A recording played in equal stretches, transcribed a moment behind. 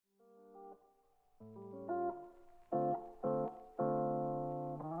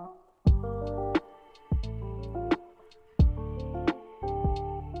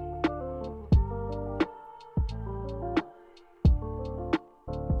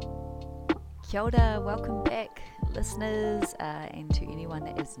Kia ora, welcome back listeners and to anyone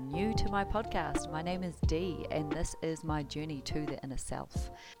that is new to my podcast. My name is Dee and this is my journey to the inner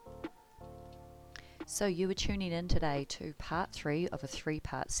self. So you were tuning in today to part 3 of a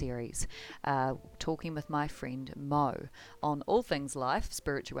 3-part series, talking with my friend Mo on all things life,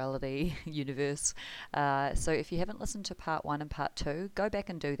 spirituality, universe. So if you haven't listened to part 1 and part 2, go back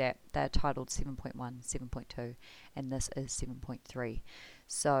and do that. They're titled 7.1, 7.2, and this is 7.3.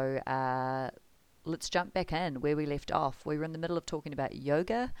 So let's jump back in where we left off. We were in the middle of talking about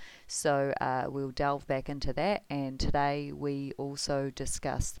yoga, so we'll delve back into that. And today we also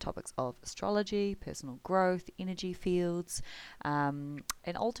discuss the topics of astrology, personal growth, energy fields, and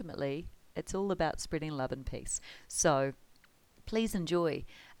ultimately it's all about spreading love and peace. So please enjoy.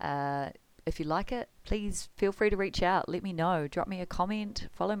 If you like it, please feel free to reach out. Let me know. Drop me a comment,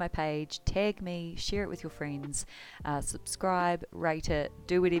 follow my page, tag me, share it with your friends, subscribe, rate it,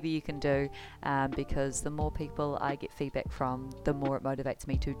 do whatever you can do, because the more people I get feedback from, the more it motivates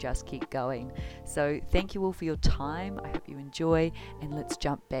me to just keep going. So thank you all for your time. I hope you enjoy, and let's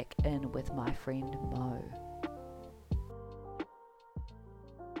jump back in with my friend Mo.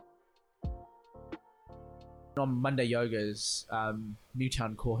 On Monday Yoga's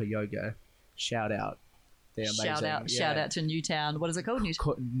Newtown Koha Yoga, shout out. They're amazing. Shout out to Newtown. What is it called?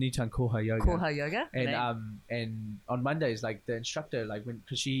 Newtown Koha Yoga. Koha Yoga. And on Mondays, like the instructor, like when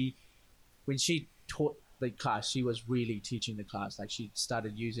she taught the class, she was really teaching the class. Like she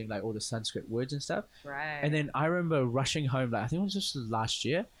started using like all the Sanskrit words and stuff. Right. And then I remember rushing home. Like I think it was just last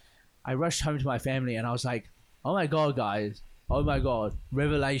year. I rushed home to my family and I was like, "Oh my god, guys! Oh my god,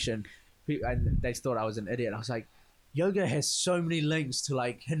 revelation!" And they thought I was an idiot. I was like, yoga has so many links to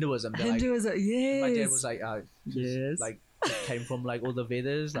like Hinduism. Hinduism, yes. My dad was like, yes. Like it came from like all the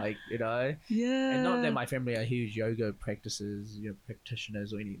Vedas, like, you know. Yeah. And not that my family are huge yoga practitioners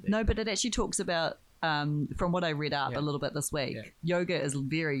or anything. No, but it actually talks about, from what I read up a little bit this week, yoga is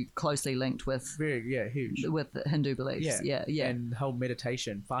very closely linked with huge with Hindu beliefs. Yeah. And whole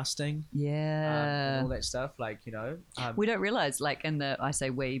meditation, fasting, and all that stuff. Like, you know, we don't realize, like, I say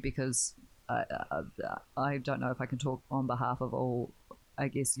we because I don't know if I can talk on behalf of all, I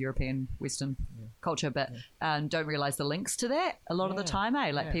guess, European Western culture, but don't realize the links to that a lot of the time.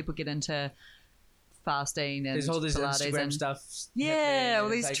 People get into fasting and there's all this Pilates Instagram and stuff. all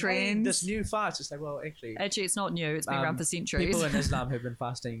these like, trends. Hey, this new fast. It's like, well, actually, it's not new. It's been around for centuries. People in Islam have been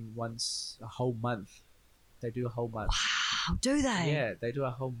fasting once a whole month. They do a whole month. Wow, do they? Yeah, they do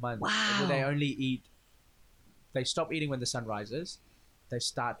a whole month. Wow. They only eat. They stop eating when the sun rises. They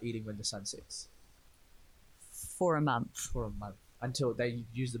start eating when the sun sets. For a month. For a month. Until they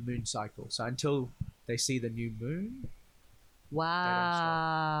use the moon cycle. So until they see the new moon.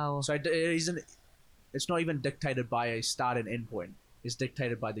 Wow. So it's not even dictated by a start and end point. It's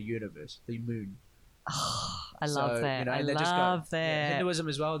dictated by the universe, the moon. Oh, I love that. You know, I they love that. Yeah, Hinduism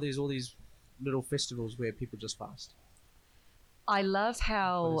as well. There's all these little festivals where people just fast. I love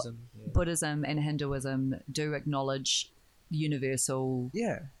how Buddhism and Hinduism do acknowledge universal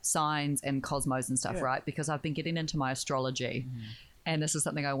signs and cosmos and stuff, right? Because I've been getting into my astrology and this is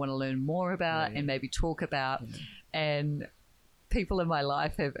something I want to learn more about and maybe talk about. And people in my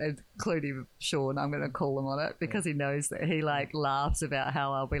life have, including Sean, I'm going to call him on it because he knows that he like laughs about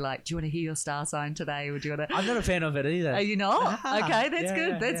how I'll be like, do you want to hear your star sign today? Or do you want to... I'm not a fan of it either. Are you not? Okay, that's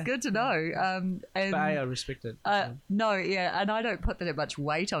good. That's good to know. And but I respect it. No, and I don't put that much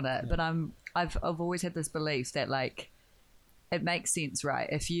weight on it, but I've always had this belief that like it makes sense, right?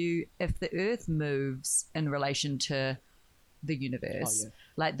 If the Earth moves in relation to the universe,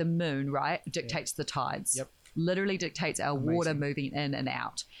 like the moon, right, dictates the tides. Yep. Literally dictates our water moving in and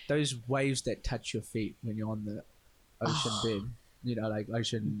out. Those waves that touch your feet when you're on the ocean bed, you know, like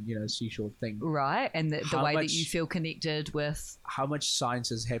ocean, you know, seashore thing. Right. And the way that you feel connected with. How much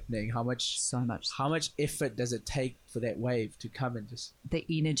science is happening? How much effort does it take for that wave to come and just. The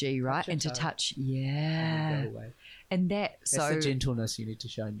energy, right? And to touch. Yeah. And go away. And that's the gentleness you need to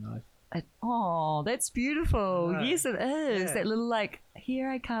show in life. That's beautiful. Yes, it is. Yeah. That little like, here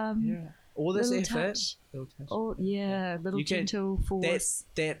I come. Yeah. All this little effort. Touch. Little touch. Oh, yeah. Little gentle force.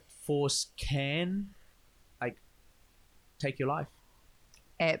 That force can, like, take your life.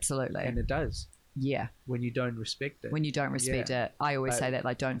 Absolutely. And it does. Yeah. When you don't respect it. When you don't respect it. I always say that,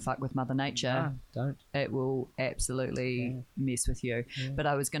 like, don't fuck with Mother Nature. No, don't. It will absolutely mess with you. Yeah. But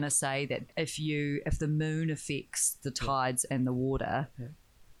I was going to say that if the moon affects the tides and the water,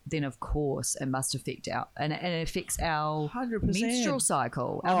 then of course it must affect it affects our 100%. menstrual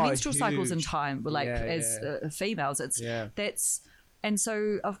cycle. Our menstrual cycles in time, like as females, and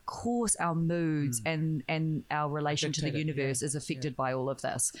so of course our moods and our relation to the universe is affected by all of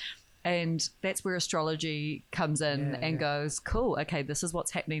this. And that's where astrology comes in and goes, cool, okay, this is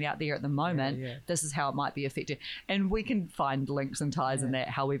what's happening out there at the moment. This is how it might be affected. And we can find links and ties in that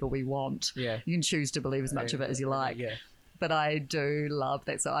however we want. You can choose to believe as much of it as you like. But I do love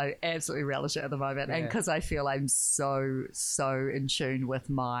that. So I absolutely relish it at the moment. And because I feel I'm so in tune with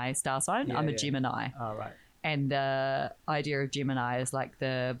my star sign. I'm a Gemini. Oh, right. And the idea of Gemini is like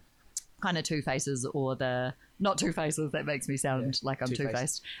the kind of two faces, or the not two faces, that makes me sound like I'm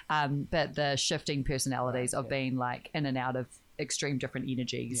two-faced, but the shifting personalities of being like in and out of extreme different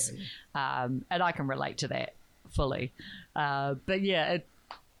energies. And I can relate to that fully. But yeah,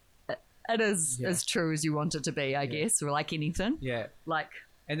 it is as true as you want it to be, I guess, or like anything. Like,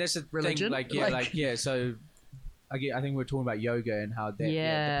 and that's the religion. Thing, so I think we're talking about yoga and how that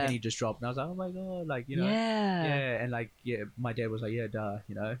the penny just dropped, and I was like, oh my god, like, you know, and like, my dad was like, duh,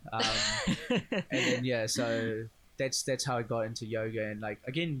 you know, and then so that's how I got into yoga. And like,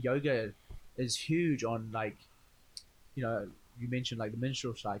 again, yoga is huge on, like, you know, you mentioned like the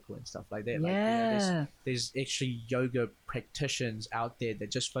menstrual cycle and stuff like that. Like, you know, there's actually yoga practitioners out there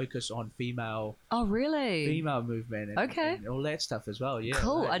that just focus on female movement and all that stuff as well.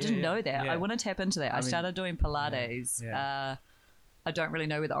 Cool. Like, I didn't know that. I want to tap into that. I started doing Pilates. I don't really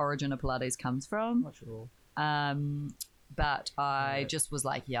know where the origin of Pilates comes from. Not sure. But I just was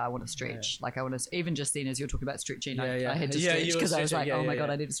like, I want to stretch. Like, I want to, even just then as you're talking about stretching, I had to stretch because I was like, oh my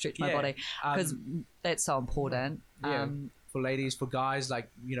God, I need to stretch my body, because that's so important. For ladies, for guys, like,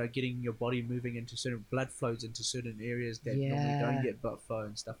 you know, getting your body moving into certain blood flows into certain areas that normally don't get blood flow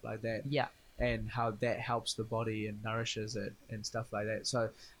and stuff like that. And how that helps the body and nourishes it and stuff like that. So,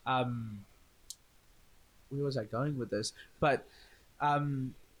 where was I going with this? But,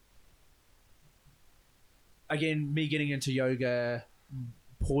 again, me getting into yoga,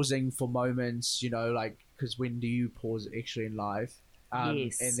 pausing for moments, you know, like, because when do you pause actually in life?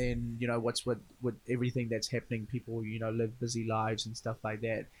 And then, you know, what's with everything that's happening, people, you know, live busy lives and stuff like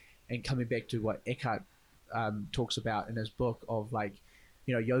that. And coming back to what Eckhart talks about in his book of, like,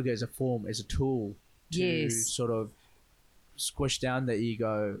 you know, yoga as a form, as a tool to sort of squish down the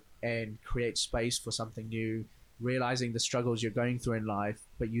ego and create space for something new, realizing the struggles you're going through in life,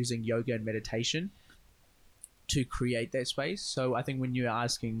 but using yoga and meditation to create that space. So I think when you're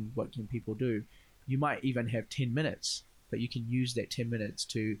asking what can people do, you might even have 10 minutes, but you can use that 10 minutes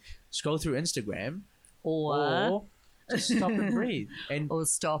to scroll through Instagram or just stop and breathe. Or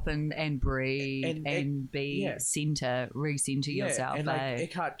stop and breathe and be recenter yourself. And like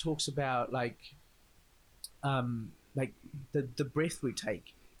Eckhart talks about, like the breath we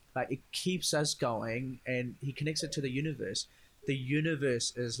take, like, it keeps us going, and he connects it to the universe. The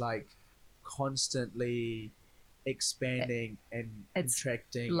universe is like constantly expanding and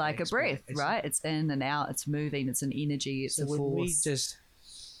contracting, like a breath, right? It's in and out, it's moving, it's an energy, it's a force.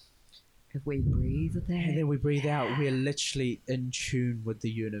 If we breathe with that and then we breathe out, we're literally in tune with the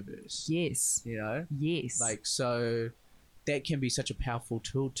universe. You know, like, so that can be such a powerful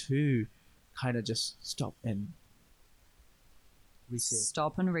tool to kind of just stop and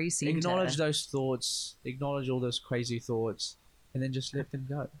reset, acknowledge those thoughts, acknowledge all those crazy thoughts, and then just let them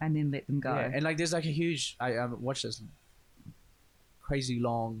go. And like, there's like a huge, I watched this crazy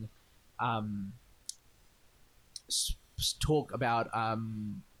long talk about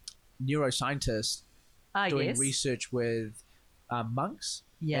neuroscientists doing research with monks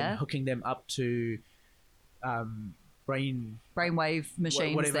and hooking them up to brainwave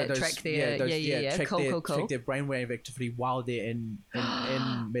machines that track their track their brainwave activity while they're in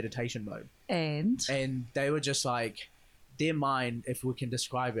meditation mode. And they were just like, their mind, if we can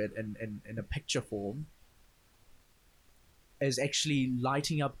describe it in a picture form, is actually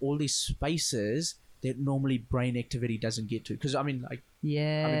lighting up all these spaces that normally brain activity doesn't get to. Because I mean,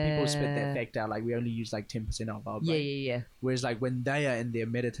 people spit that fact out, like, we only use like 10% of our brain. Whereas, like, when they are in their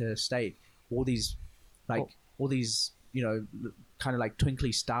meditative state, all these you know, kind of like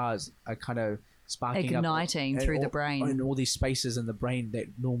twinkly stars are kind of sparking igniting up through the brain, and all these spaces in the brain that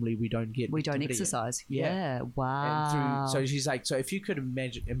normally we don't get. We don't exercise. Wow. So she's like, so if you could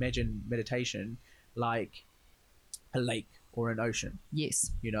imagine meditation like a lake or an ocean. You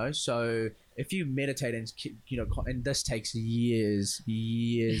know, so if you meditate and, you know, and this takes years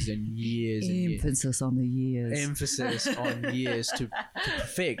and years. Emphasis on the years. Emphasis on years to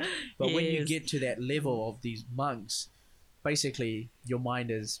perfect. But when you get to that level of these monks, basically your mind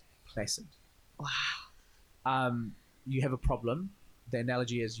is placid. Wow. You have a problem. The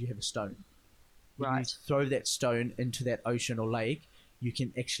analogy is you have a stone. When you Right. throw that stone into that ocean or lake, you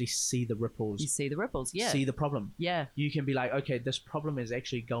can actually see the ripples. You see the ripples, See the problem. Yeah. You can be like, okay, this problem is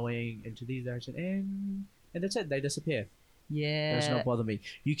actually going into these directions, and that's it. They disappear. Yeah. Does not bother me.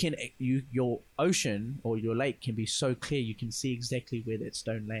 Your ocean or your lake can be so clear you can see exactly where that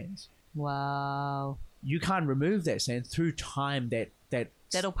stone lands. Wow. You can't remove that sand through time.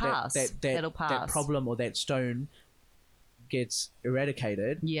 That'll pass. That'll pass. That problem or that stone gets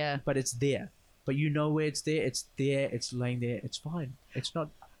eradicated. Yeah. But it's there. But you know where it's there. It's there. It's laying there. It's fine. It's not.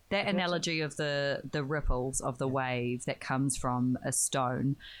 That analogy of the ripples of the wave that comes from a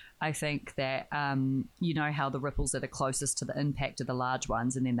stone, I think that you know how the ripples that are closest to the impact are the large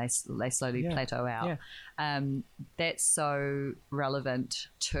ones, and then they slowly plateau out. Yeah. That's so relevant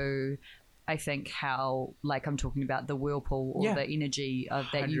to, I think, how, like I'm talking about the whirlpool or the energy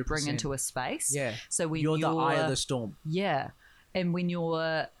that you bring 100%. into a space. Yeah. So when you're the eye of the storm. Yeah. And when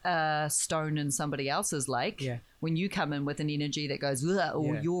you're a stone in somebody else's lake, when you come in with an energy that goes, "Ugh,"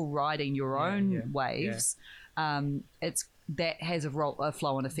 or you're riding your own waves, it's that has a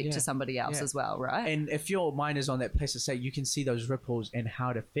flow-on effect to somebody else as well, right? And if your mind is on that place to say, you can see those ripples and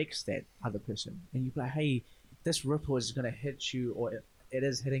how to fix that other person. And you be like, hey, this ripple is going to hit you, or it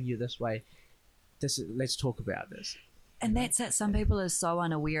is hitting you this way. Let's talk about this. And that's it. Some people are so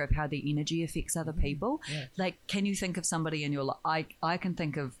unaware of how the energy affects other people. Yeah. Like, can you think of somebody in your life? I can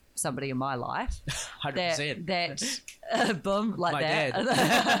think of somebody in my life 100%. that boom, like my that.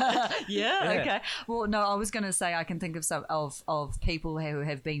 Dad. Yeah, okay. Well, no, I was going to say I can think of some of people who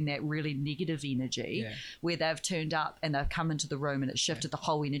have been that really negative energy where they've turned up and they've come into the room and it shifted the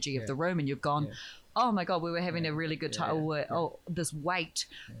whole energy of the room, and you've gone, oh my God, we were having a really good time. Oh, this weight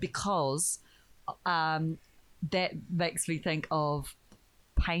because that makes me think of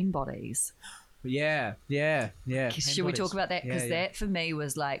pain bodies. Yeah. Should we talk about that? Because that for me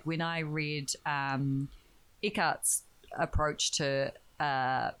was like when I read Eckhart's approach to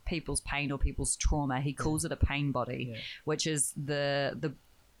people's pain or people's trauma. He calls it a pain body, which is the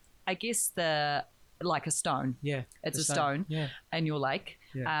I guess the like a stone. Yeah, it's a stone in your lake.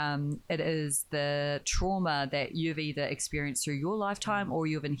 Yeah. It is the trauma that you've either experienced through your lifetime or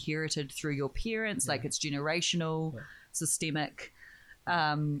you've inherited through your parents. Like it's generational, systemic,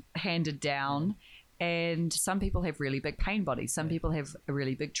 handed down. And some people have really big pain bodies. Some people have a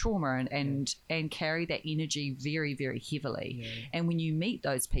really big trauma and carry that energy very, very heavily. Yeah. And when you meet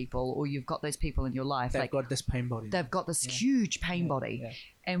those people or you've got those people in your life, they've got this pain body. They've got this huge pain body. Yeah.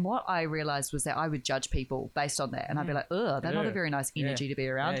 And what I realized was that I would judge people based on that. And I'd be like, ugh, they're not a very nice energy to be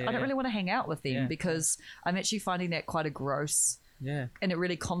around. I don't really want to hang out with them because I'm actually finding that quite a gross. Yeah. And it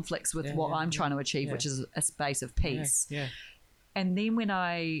really conflicts with what I'm trying to achieve, which is a space of peace. Yeah. And then when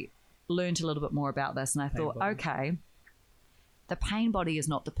I learned a little bit more about this and I thought, okay, the pain body is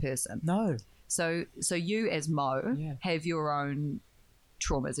not the person. No. So you as Mo have your own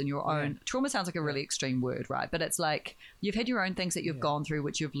traumas and your own trauma sounds like a really extreme word, right? But it's like you've had your own things that you've gone through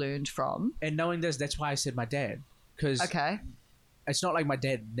which you've learned from. And knowing this, that's why I said my dad, because it's not like my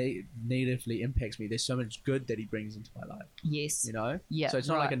dad negatively impacts me. There's so much good that he brings into my life. Yes. You know? Yeah. So it's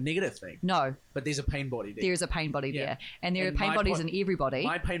not like a negative thing. No. But there's a pain body there. There's a pain body there. And there are pain bodies in everybody.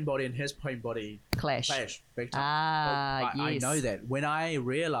 My pain body and his pain body clash. Big time. I know that. When I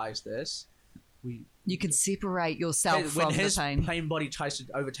realized this, you can separate yourself from the pain. When his pain body tries to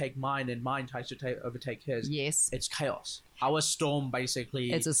overtake mine and mine tries to overtake his, it's chaos. Our storm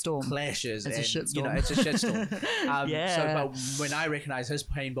basically it's a storm. Clashes. It's a shitstorm. You know, it's a shitstorm. So, but when I recognize his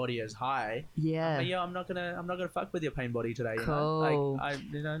pain body is high, I'm not gonna fuck with your pain body today. Cool.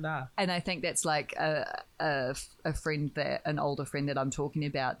 You know? Nah. And I think that's like a friend an older friend that I'm talking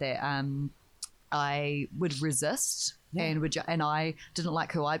about that I would resist. Yeah. And I didn't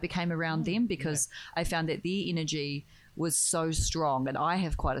like who I became around them because I found that their energy was so strong, and I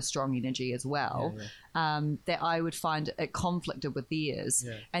have quite a strong energy as well, that I would find it conflicted with theirs.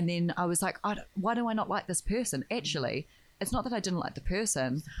 Yeah. And then I was like, why do I not like this person? Actually, it's not that I didn't like the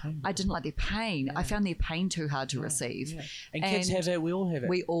person. I didn't like their pain. Yeah. I found their pain too hard to receive. Yeah. And kids have it. We all have it.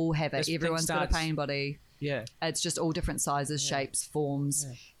 We all have it. Everyone's got a pain body. Yeah. It's just all different sizes, shapes, forms.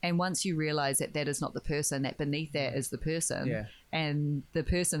 Yeah. And once you realize that is not the person, that beneath that is the person, and the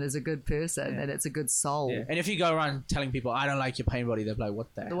person is a good person and it's a good soul. Yeah. And if you go around telling people, I don't like your pain body, they're like,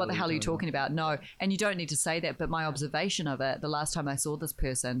 what the hell are you talking about? No. And you don't need to say that, but my observation of it, the last time I saw this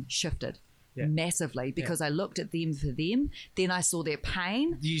person shifted. Yeah. Massively because I looked at them for them, then I saw their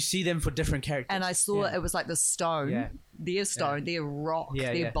pain. You see them for different characters, and I saw it was like the stone, their stone, their rock,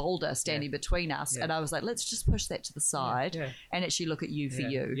 their boulder standing between us, and I was like, let's just push that to the side and actually look at you for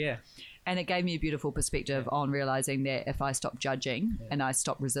you. Yeah. And it gave me a beautiful perspective on realizing that if I stop judging and I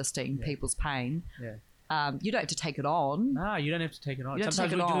stop resisting people's pain, you don't have to take it on. No, you don't have to take it on. You don't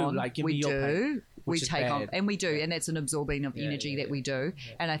Sometimes take it on. Do. Like, give me your pain. we Which is take on, bad. and we do, and that's an absorbing of Yeah, energy yeah, that yeah. we do.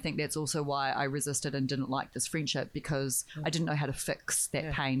 And I think that's also why I resisted and didn't like this friendship, because I didn't know how to fix that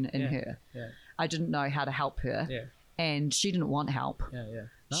Yeah, pain in yeah, her. Yeah. I didn't know how to help her, Yeah. and she didn't want help. Yeah.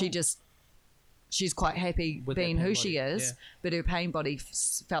 Yeah. She's quite happy With that being pain who body, she is, yeah. but her pain body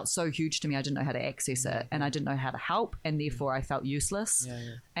felt so huge to me. I didn't know how to access it, and I didn't know how to help, and therefore I felt useless, Yeah. Yeah.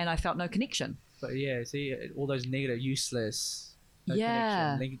 and I felt no connection. But yeah, see all those negative, useless, no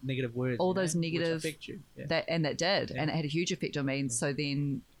Yeah. connection, negative words, All you know, those negative- which affect you. Yeah. That did, Yeah. and it had a huge effect on me. And so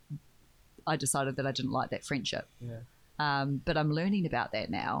then I decided that I didn't like that friendship. Yeah. But I'm learning about that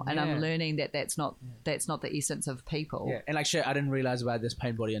now, and Yeah. I'm learning that that's not the essence of people. Yeah. And like shit, I didn't realize about this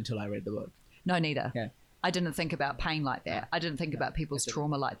pain body until I read the book. No, neither. Yeah. I didn't think about pain like that. I didn't think about people's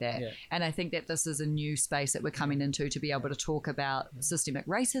trauma like that. Yeah. And I think that this is a new space that we're coming into to be able to talk about systemic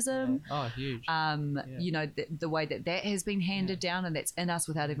racism. Oh, huge. You know, the way that has been handed down, and that's in us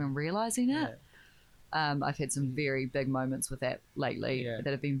without even realizing it. I've had some very big moments with that lately Yeah.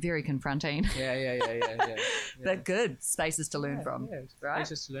 that have been very confronting. Yeah. But good spaces to learn from, Yeah, right?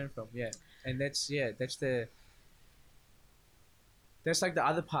 places to learn from. Yeah, and that's like the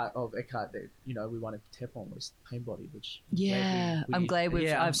other part of Eckhart that we want to tap on was pain body, which I'm glad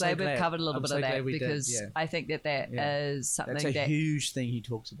we've I'm so covered a little I'm bit so of glad that, we did, because yeah. I think that Yeah. is something That's a that huge thing he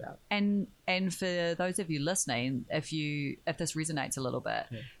talks about. and for those of you listening, if this resonates a little bit,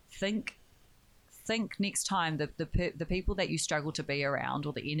 think next time the people that you struggle to be around,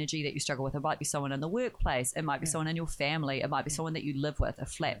 or the energy that you struggle with, it might be someone in the workplace, it might be someone in your family, it might be someone that you live with, a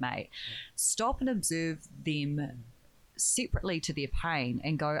flatmate. Stop and observe them separately to their pain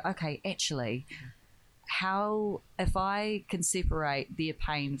and go, okay, actually, how, if I can separate their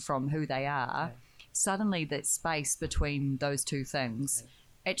pain from who they are, suddenly that space between those two things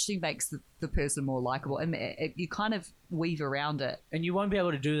actually makes the person more likable, and you kind of weave around it. And you won't be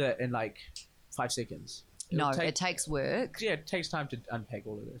able to do that in like 5 seconds. It takes work, Yeah, it takes time to unpack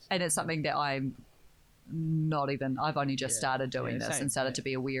all of this. and it's something that I've only just started doing this same, and started to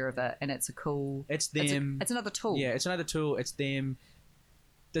be aware of it, and it's a cool. It's them. It's another tool. Yeah, it's another tool. It's them.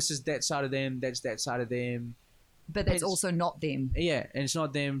 This is that side of them. That's that side of them. but that's Depends- also not them. Yeah, and it's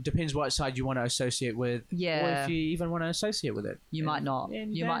not them. Depends what side you want to associate with. Yeah. Or if you even want to associate with it. You might not.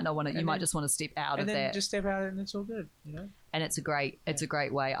 You might not want to. You might just want to step out and of then that. just step out and it's all good. And it's a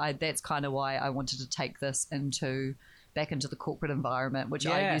great way. That's kind of why I wanted to take this back into the corporate environment, which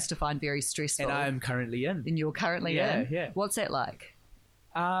I Yeah. used to find very stressful. And I'm currently in. and you're currently in. Yeah. What's that like?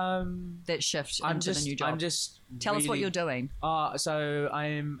 That shift into the new job. I'm just. Tell us what really- you're doing. So I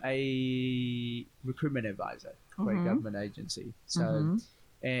am a recruitment advisor for a government agency. So,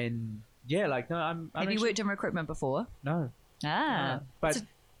 and yeah, like no, I'm Have you actually- worked in recruitment before? No, It's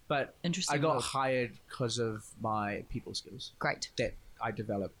but interesting. I got world. hired because of my people skills Great. that I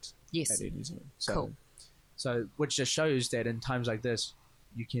developed Yes. at New Zealand. So, Cool. So which just shows that in times like this,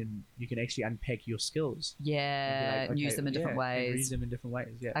 you can actually unpack your skills. Yeah. And be like, and use okay, them in different and use ways. them in different ways.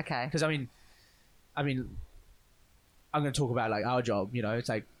 Yeah. Okay. Because I mean, I'm going to talk about like our job. It's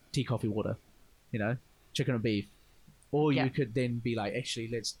like tea, coffee, water. Chicken or beef. Or Yeah. you could then be like, actually,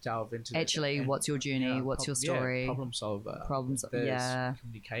 let's delve into that Actually, and- what's your journey? What's your story? problem solver. Problems- this, yeah.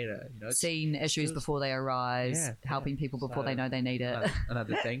 Communicator. Seeing issues skills. before they arise, Yeah, helping people before So, they know they need it.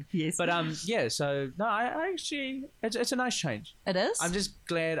 another thing. Yes. But yeah. So no, I actually, it's a nice change. It is? I'm just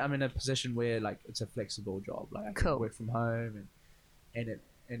glad I'm in a position where like it's a flexible job. Like I can Cool. work from home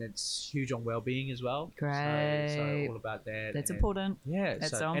and it's huge on well-being as well. Great. So all about that. That's and- important. Yeah,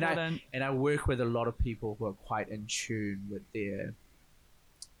 That's so and important. I work with a lot of people who are quite in tune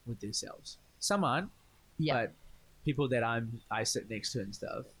with themselves. Some aren't, Yeah. but people that I sit next to and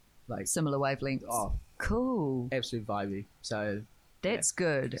stuff, like Similar wavelengths. oh, Cool. absolute vibey. So That's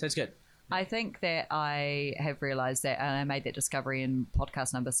good. so it's good. I think that I have realized that, and I made that discovery in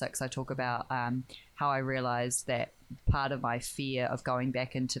podcast number 6. I talk about how I realized that part of my fear of going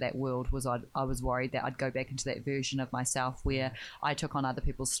back into that world was I was worried that I'd go back into that version of myself where I took on other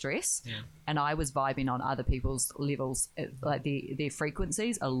people's stress and I was vibing on other people's levels, like their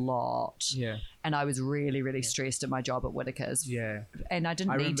frequencies a lot. Yeah. And I was really, really stressed at my job at Whitaker's. Yeah. And I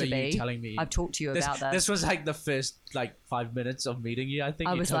didn't I need to remember you be. telling me I've talked to you this, about this. This was like the first like 5 minutes of meeting you. I think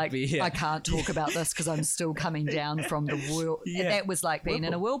I you was told like, me, yeah. I can't talk about this because I'm still coming down from the whirl. Yeah. That was like being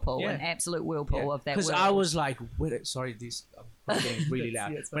in a whirlpool, Yeah. an absolute whirlpool of that. Because world. I was like, sorry, this I'm getting really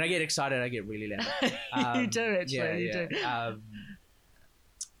loud. Yes, when I get excited, I get really loud. You do, actually, you do.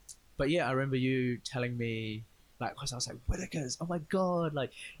 But yeah, I remember you telling me, like, because I was like, Whitaker's, oh my god,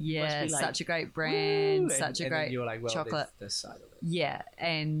 like, Yeah, must be like, such a great brand, woo! such a and then great you were like, well, chocolate. this side of it. Yeah,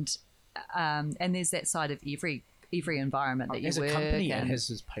 and there's that side of every environment that you As work a company, in. it has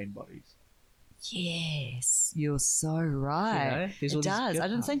its pain bodies. Yes, you're so right. there's all It these does. good I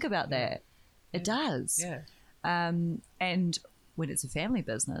didn't think parts. about that. It does. Yeah. And when it's a family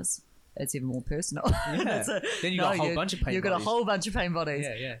business, it's even more personal. Yeah. Then you got a whole bunch of pain You've got a bodies. whole bunch of pain bodies.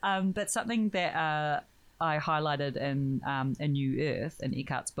 Yeah. But something that I highlighted in New Earth, in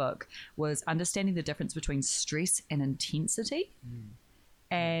Eckhart's book, was understanding the difference between stress and intensity.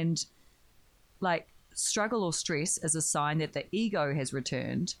 And like struggle or stress is a sign that the ego has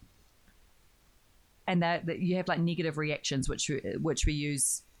returned, and that you have like negative reactions, which we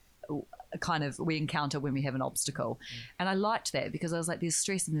use kind of we encounter when we have an obstacle. And I liked that because I was like, there's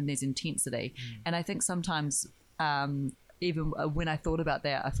stress and then there's intensity. And I think sometimes even when I thought about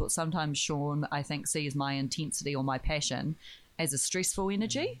that, I thought sometimes Sean, I think, sees my intensity or my passion as a stressful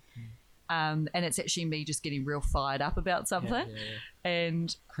energy. And it's actually me just getting real fired up about something.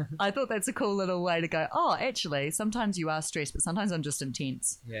 And I thought that's a cool little way to go, oh, actually, sometimes you are stressed, but sometimes I'm just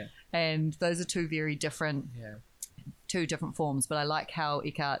intense. And those are two very different, two different forms. But I like how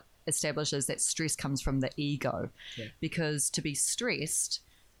Eckhart establishes that stress comes from the ego, because to be stressed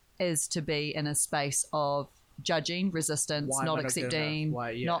is to be in a space of judging, resistance, not accepting,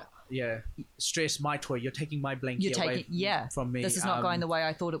 not stress my toy. You're taking my blanket away from me. This is not going the way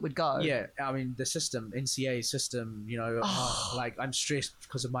I thought it would go. I mean the system, NCA system. Like I'm stressed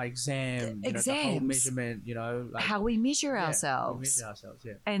because of my exam. Exams, the whole measurement. Like, how we measure ourselves.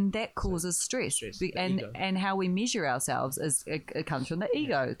 And that causes stress. And how we measure ourselves is it comes from the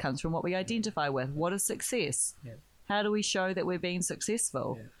ego. It comes from what we identify with. What is success? How do we show that we're being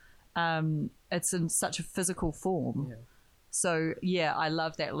successful? It's in such a physical form. So, I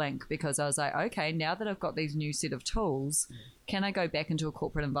love that link because I was like, okay, now that I've got these new set of tools, can I go back into a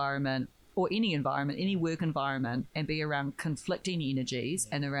corporate environment or any environment, any work environment, and be around conflicting energies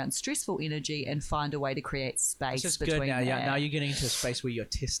and around stressful energy and find a way to create space It's between good now. that. Now you're getting into a space where you're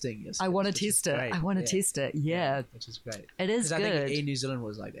testing yourself. I want to test it. I want to test it. Which is great. It is good. I think Air New Zealand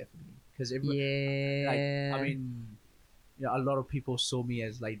was like that for me. Because I mean, a lot of people saw me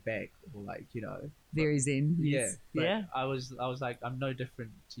as laid back or like, very zen. Yes. I was like, I'm no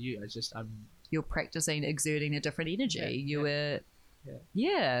different to you. You're practicing exerting a different energy.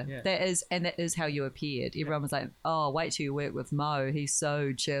 That is how you appeared. Everyone was like, oh, wait till you work with Mo. He's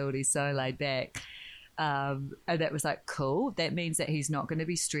so chilled. He's so laid back. And that was like, cool. That means that he's not going to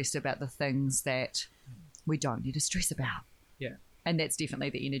be stressed about the things that we don't need to stress about. And that's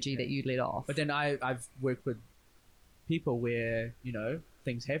definitely the energy that you let off. But then I've worked with people where,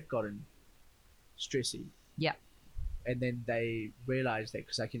 things have gotten stressy. And then they realize that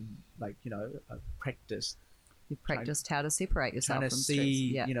because I can, practice. You practiced how to separate yourself trying from to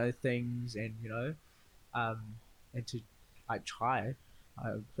see, stress. things and, and to, I try.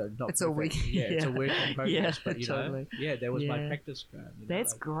 It's a work. It's a work in progress. But, totally. That was my practice ground.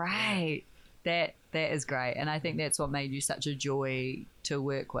 That's great. That is great. And I think that's what made you such a joy to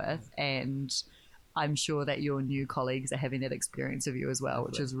work with. And I'm sure that your new colleagues are having that experience of you as well,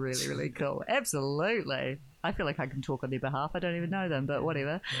 which is really, really cool. Absolutely. I feel like I can talk on their behalf. I don't even know them, but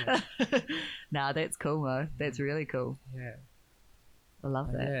whatever. Nah, that's cool, Mo. That's really cool. I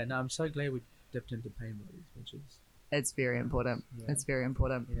love that. I'm so glad we dipped into pain bodies, which is... It's very important. It's very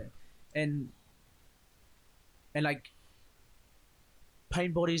important. And like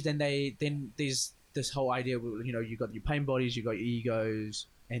pain bodies, then there's this whole idea, you got your pain bodies, you got your egos,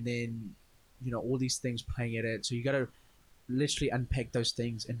 and then all these things playing at it. So you got to literally unpack those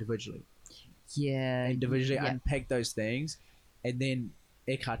things individually. Unpack those things, and then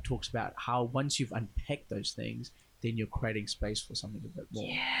Eckhart talks about how once you've unpacked those things, then you're creating space for something a bit more.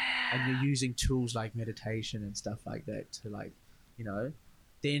 And you're using tools like meditation and stuff like that to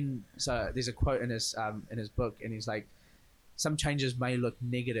then, so there's a quote in his book, and he's like, some changes may look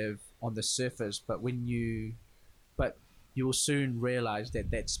negative on the surface, but you will soon realize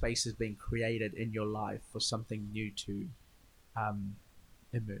that space is being created in your life for something new to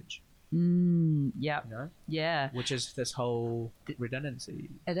emerge. Which is this whole redundancy.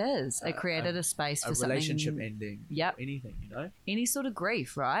 It is. It created a space for a something. Relationship ending. Anything, Any sort of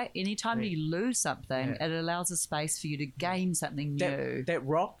grief, right? Anytime you lose something, it allows a space for you to gain something new. That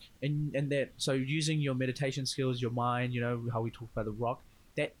rock and that, so using your meditation skills, your mind, how we talk about the rock,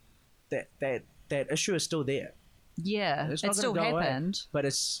 that issue is still there. It still happened. Away, but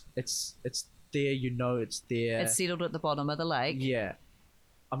it's there, it's there. It's settled at the bottom of the lake.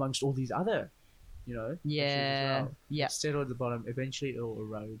 Amongst all these other, issues as well. It's settled at the bottom. Eventually it'll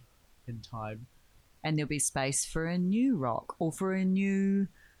erode in time. And there'll be space for a new rock or for a new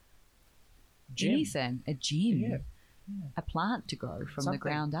gem. Anything. A gem. A plant to grow from the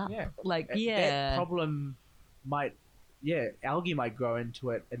ground up. That problem might algae might grow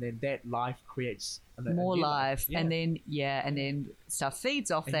into it, and then that life creates more new life, Yeah. and then stuff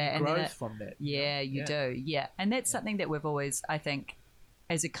feeds off and that, and growth then from that. you do, and that's something that we've always, I think,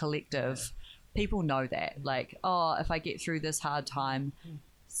 as a collective, people know that, like, oh, if I get through this hard time,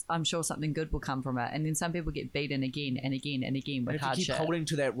 I'm sure something good will come from it, and then some people get beaten again and again and again with And if you hardship. keep holding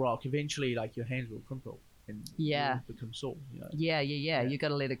to that rock, eventually, like, your hands will crumple and Yeah. you'll become sore. Yeah. You got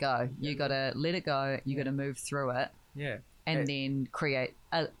to let it go. You got to let it go. You got to move through it, Yeah. and then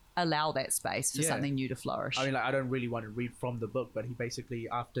allow that space for Yeah. something new to flourish. I mean, like, I don't really want to read from the book, but he basically,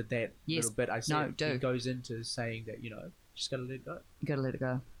 after that Yes. little bit I said, do. he goes into saying that, just got to let it go. You got to let it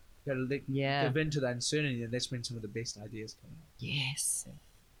go. Got to Yeah. give in to the uncertainty, and that's when some of the best ideas come out. Yes.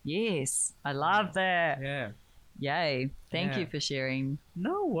 Yes. I love that. Yeah. Yay. Thank Yeah. you for sharing.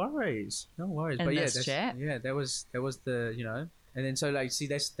 No worries. In But yeah, this chat. that was the and then so, like, see,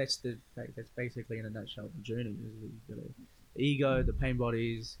 that's basically in a nutshell the journey. Is you got the ego, the pain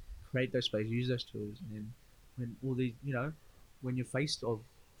bodies, create those spaces, use those tools, and then when all these, when you're faced of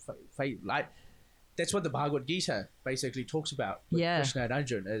fate, like, that's what the Bhagavad Gita basically talks about with Yeah. Krishna and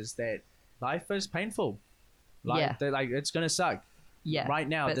Arjuna, is that life is painful. Yeah. Like, it's gonna suck. Yeah. Right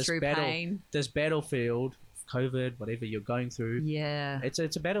now, but this through pain. this battlefield, COVID, whatever you're going through, Yeah. it's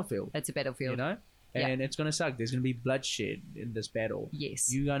a battlefield. It's a battlefield. And it's gonna suck. There's gonna be bloodshed in this battle.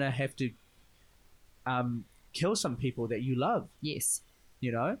 Yes. You're gonna have to kill some people that you love. Yes.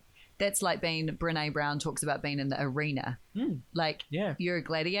 That's like Brene Brown talks about being in the arena. Like, Yeah. you're a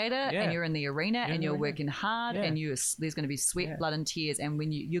gladiator Yeah. and you're in the arena You're in and the you're arena. working hard Yeah. and there's going to be sweat, Yeah. blood, and tears. And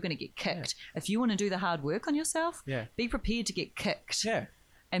when you're going to get kicked, if you want to do the hard work on yourself, Yeah. be prepared to get kicked. Yeah.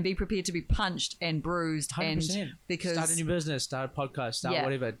 And be prepared to be punched and bruised. 100%. And because Start a new business, start a podcast, start Yeah,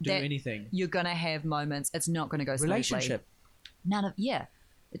 whatever, do that- anything. you're going to have moments. It's not going to go smoothly. Relationship.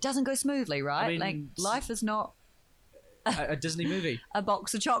 It doesn't go smoothly, right? mean, like, life is not a Disney movie. a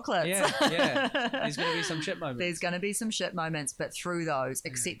box of chocolates. Yeah. There's gonna be some shit moments. There's going to be some shit moments, but through those,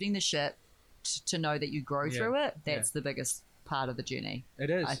 accepting the shit to know that you grow Yeah. through it, that's the biggest part of the journey, It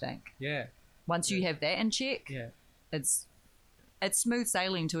is. I think. Yeah. Once you have that in check, Yeah. it's smooth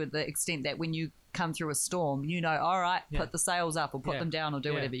sailing to the extent that when you come through a storm, all right, Yeah. put the sails up or put Yeah. them down or do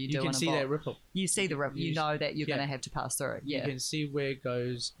Yeah. whatever you You do can on a see boat. that ripple. You see the ripple. You know that you're Yeah. going to have to pass through it. Yeah. You can see where it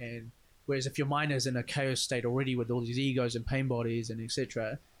goes, and whereas if your mind is in a chaos state already with all these egos and pain bodies and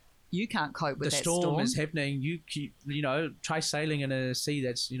etc., You can't cope with the that storm is happening. You keep, try sailing in a sea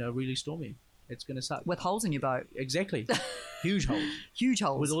that's really stormy. It's gonna suck. with holes in your boat. Exactly, huge holes Huge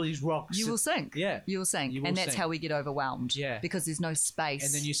holes. with all these rocks. You will sink. Yeah. You will sink. You will And that's sink. how we get overwhelmed. Yeah. Because there's no space.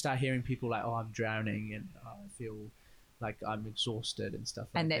 And then you start hearing people like, "Oh, I'm drowning," and I feel like I'm exhausted and stuff.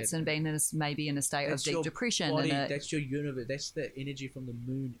 and like that's that. in being maybe in a state That's of deep your depression. body, And that's your universe. That's the energy from the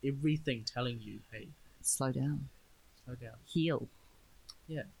moon. Everything telling you, "Hey, slow down. slow down. Heal.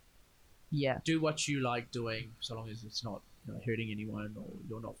 Yeah. Yeah. Do what you like doing, so long as it's not hurting anyone or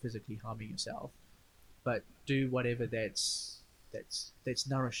you're not physically harming yourself. But do whatever that's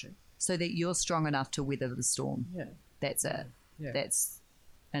nourishing. So that you're strong enough to weather the storm. Yeah. That's it. Yeah. That's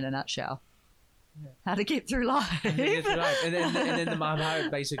in a nutshell. Yeah. How to get through life. And then the Mahabharata,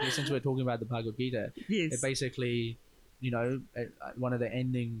 basically, since we're talking about the Bhagavad Gita, Yes. it basically, one of the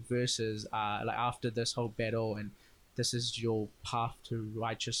ending verses are like, after this whole battle, and this is your path to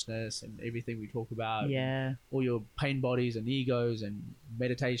righteousness and everything we talk about. Yeah. All your pain bodies and egos and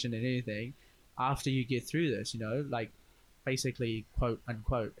meditation and anything. After you get through this, like, basically, quote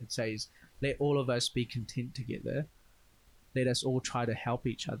unquote, it says, "Let all of us be content together. Let us all try to help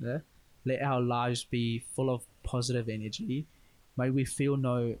each other. Let our lives be full of positive energy. May we feel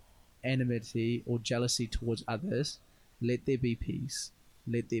no enmity or jealousy towards others. Let there be peace.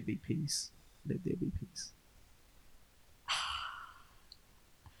 Let there be peace. Let there be peace."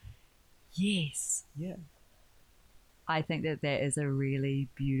 Yes. Yeah. I think that is a really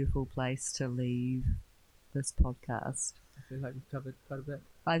beautiful place to leave this podcast. I feel like we've covered quite a bit.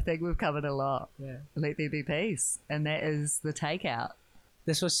 I think we've covered a lot. Yeah. Let there be peace. And that is the takeout.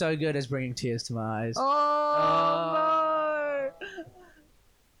 This was so good, it's bringing tears to my eyes. Oh,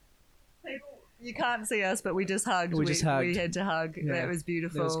 no! You can't see us, but we just hugged. We just hugged. We had to hug. Yeah. That was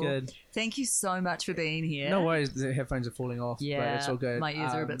beautiful. That was good. Thank you so much for being here. No worries, the headphones are falling off, Yeah, but it's all good. my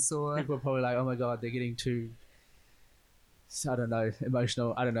ears are a bit sore. People are probably like, "Oh my god, they're getting too, I don't know,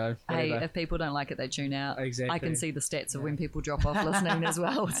 emotional." I don't know. Hey, Whatever. if people don't like it, they tune out. Exactly. I can see the stats of when people drop off listening as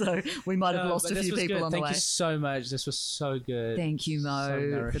well. So we might have lost but a this few was people good. on the Thank way. you so much. This was so good. Thank you, So Mo, for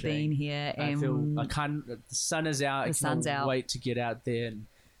nourishing. being here. I can't. The sun is out. The I sun's cannot out. wait to get out there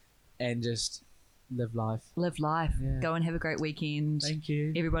and just live life. Live life. Yeah. Go and have a great weekend. Thank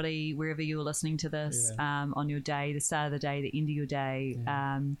you. Everybody, wherever you're listening to this, on your day, the start of the day, the end of your day.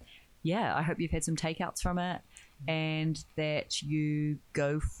 I hope you've had some takeouts from it, and that you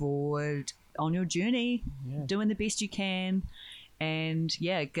go forward on your journey, doing the best you can, and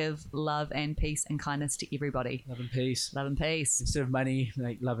give love and peace and kindness to everybody. Love and peace. Love and peace. Instead of money,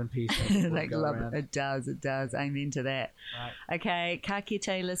 like love and peace. Like love, around. It does. Amen to that. Right. Okay, ka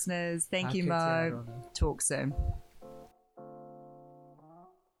kite listeners. Thank you, Mo. Talk soon.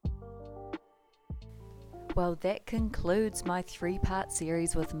 Well, that concludes my 3-part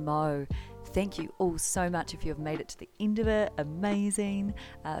series with Mo. Thank you all so much if you've made it to the end of it. Amazing.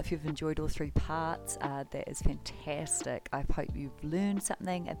 If you've enjoyed all 3 parts, that is fantastic. I hope you've learned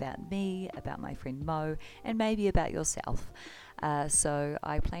something about me, about my friend Mo, and maybe about yourself. So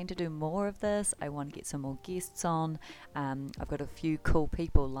I plan to do more of this. I want to get some more guests on. I've got a few cool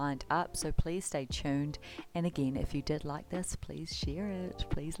people lined up, so please stay tuned. And again, if you did like this, please share it.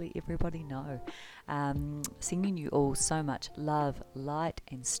 Please let everybody know. Sending you all so much love, light,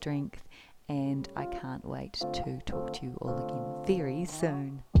 and strength. And I can't wait to talk to you all again very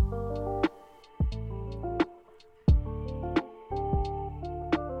soon.